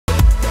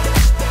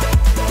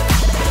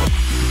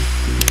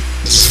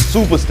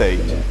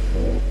Sooperstage.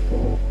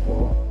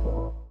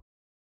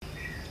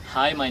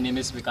 Hi, my name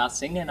is Vikas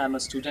Singh and I'm a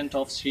student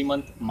of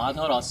Srimant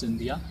Madhav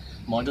India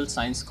Model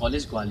Science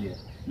College Gwalior,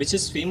 which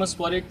is famous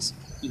for its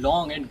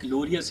long and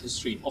glorious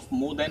history of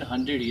more than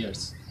 100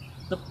 years.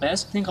 The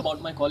best thing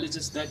about my college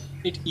is that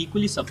it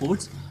equally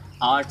supports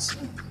arts,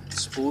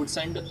 sports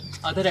and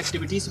other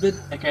activities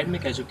with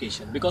academic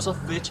education, because of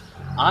which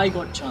I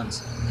got chance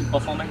to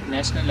perform at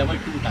national level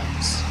 2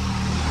 times.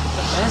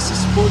 The best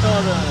sport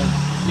or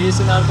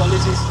place in our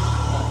college is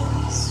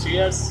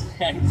stairs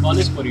and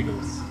college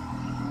corridors.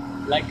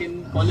 Like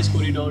in college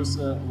corridors,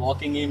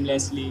 walking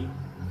aimlessly,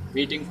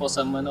 waiting for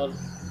someone, or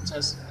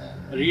just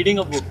reading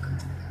a book.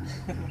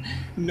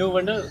 No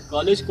wonder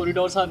college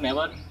corridors are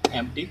never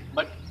empty.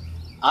 But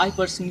I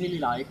personally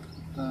like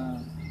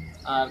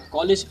our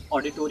college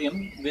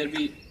auditorium where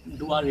we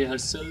do our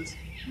rehearsals,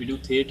 we do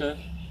theatre.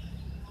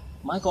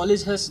 My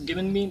college has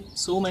given me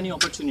so many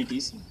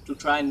opportunities to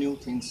try new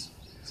things.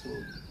 So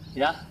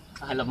yeah,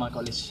 I love my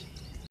college.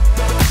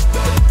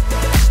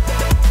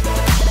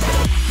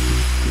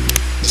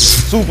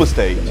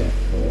 Sooperstage.